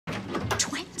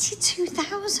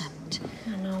22,000?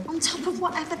 I know. On top of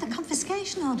whatever the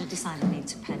confiscation order decided I need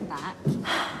to pay back.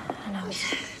 I know.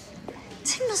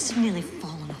 Tim must have nearly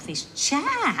fallen off his chair.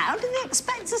 How do they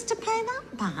expect us to pay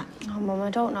that back? Oh, Mum,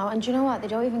 I don't know. And do you know what? They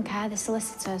don't even care, the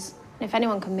solicitors. If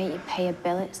anyone can make you pay a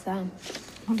bill, it's them.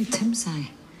 What did Tim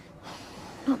say?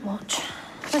 Not much.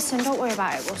 Listen, don't worry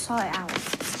about it. We'll sort it out.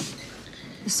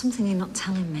 There's something you're not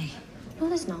telling me. No,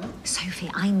 there's not.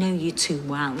 Sophie, I know you too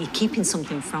well. You're keeping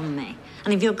something from me.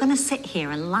 And if you're going to sit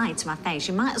here and lie to my face,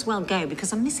 you might as well go,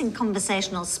 because I'm missing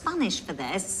conversational Spanish for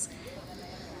this.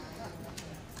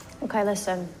 OK,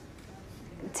 listen.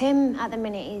 Tim, at the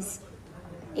minute,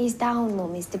 he's down,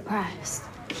 Mum. He's depressed.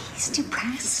 He's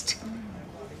depressed?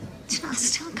 Do you know, I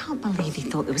still can't believe he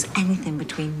thought there was anything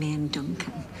between me and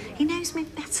Duncan. He knows me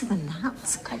better than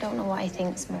that. I don't know what he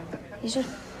thinks, Mum. He's just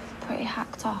pretty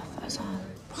hacked off, that's all.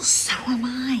 Well, so am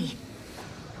I.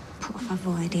 Por favor,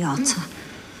 idiota.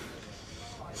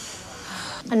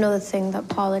 Another thing that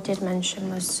Paula did mention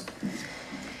was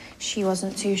she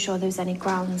wasn't too sure there was any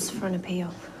grounds for an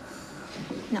appeal.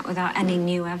 Not without any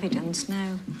new evidence,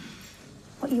 no.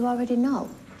 What, you already know?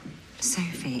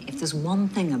 Sophie, if there's one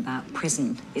thing about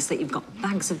prison, it's that you've got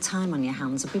bags of time on your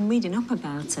hands. I've been reading up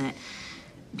about it.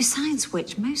 Besides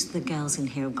which, most of the girls in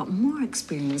here have got more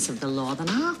experience of the law than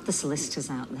half the solicitors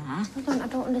out there. I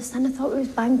don't understand. I thought we was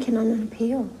banking on an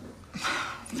appeal.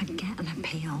 Forget an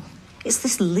appeal. It's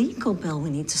this legal bill we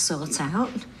need to sort out.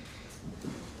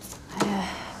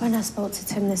 When I spoke to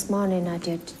Tim this morning, I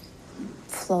did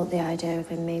float the idea of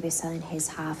him maybe selling his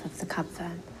half of the cab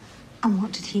firm. And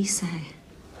what did he say?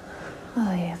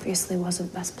 Well, he obviously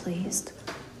wasn't best pleased.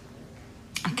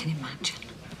 I can imagine.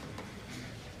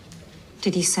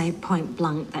 Did he say point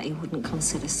blank that he wouldn't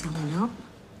consider selling up?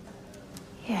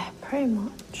 Yeah, pretty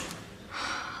much.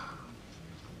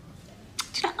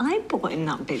 Do you know, I bought in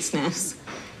that business.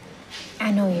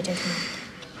 I know you didn't.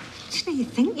 Do you know, you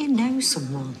think you know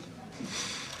someone.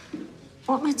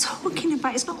 What am I talking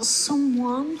about? It's not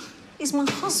someone. He's my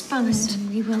husband. Listen,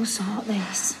 we will sort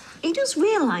this. He does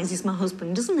realise he's my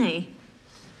husband, doesn't he?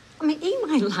 I mean, he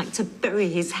might like to bury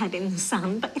his head in the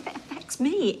sand, but if it affects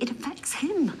me, it affects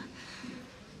him.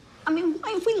 I mean,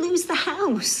 what if we lose the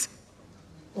house?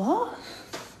 What?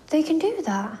 They can do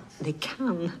that? They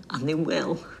can, and they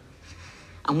will.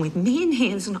 And with me in here,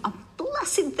 there's not a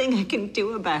blessed thing I can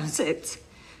do about it.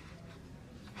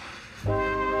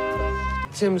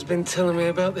 Tim's been telling me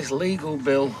about this legal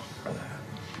bill.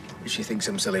 If she thinks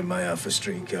I'm selling my half for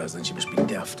streetcars, then she must be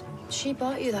daft. She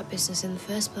bought you that business in the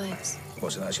first place.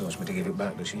 What's that? She wants me to give it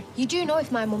back, does she? You do know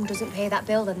if my mum doesn't pay that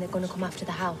bill, then they're going to come after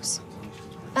the house.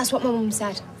 That's what my mum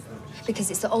said.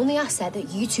 Because it's the only asset that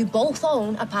you two both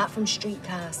own apart from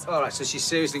streetcars. All right, so she's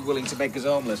seriously willing to make us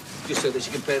homeless just so that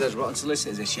she can pay those rotten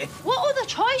solicitors, is she? What other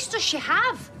choice does she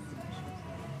have?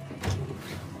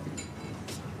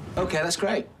 OK, that's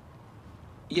great.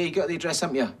 Yeah, you got the address,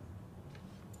 haven't you?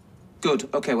 Good.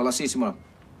 OK, well, I'll see you tomorrow.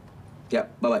 Yeah,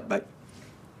 bye-bye, bye.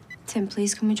 Tim,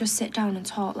 please, can we just sit down and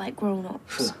talk like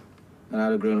grown-ups? And how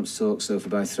do grown-ups talk, Sophie,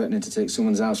 by threatening to take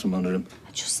someone's house from under them?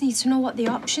 I just need to know what the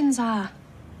options are.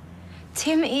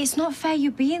 Tim, it's not fair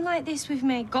you being like this with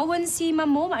me. Go and see my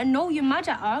mum. I know you're mad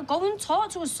at her. Go and talk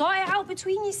to her. Sort it out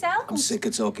between yourselves. I'm sick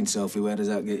of talking, Sophie. Where does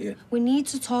that get you? We need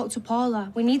to talk to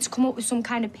Paula. We need to come up with some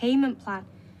kind of payment plan.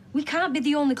 We can't be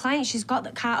the only client she's got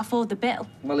that can't afford the bill.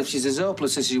 Well, if she's as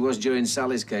hopeless as she was during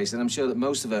Sally's case, then I'm sure that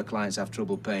most of her clients have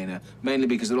trouble paying her, mainly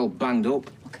because they're all banged up.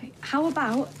 OK, how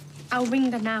about I'll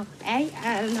ring her now, eh?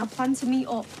 And I'll plan to meet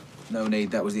up. No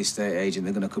need. That was the estate agent.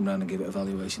 They're going to come round and give it a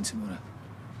valuation tomorrow.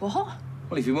 What?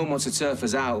 Well, if your mum wants to turf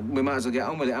us out, we might as well get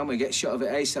on with it, and we get shot of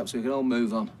it ASAP so we can all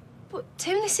move on. But,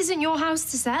 Tim, this isn't your house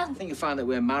to sell. I think you'll find that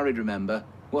we're married, remember?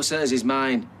 What's hers is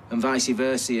mine, and vice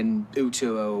versa, and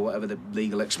utuo, or whatever the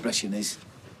legal expression is.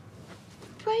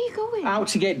 Where are you going? Out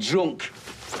to get drunk.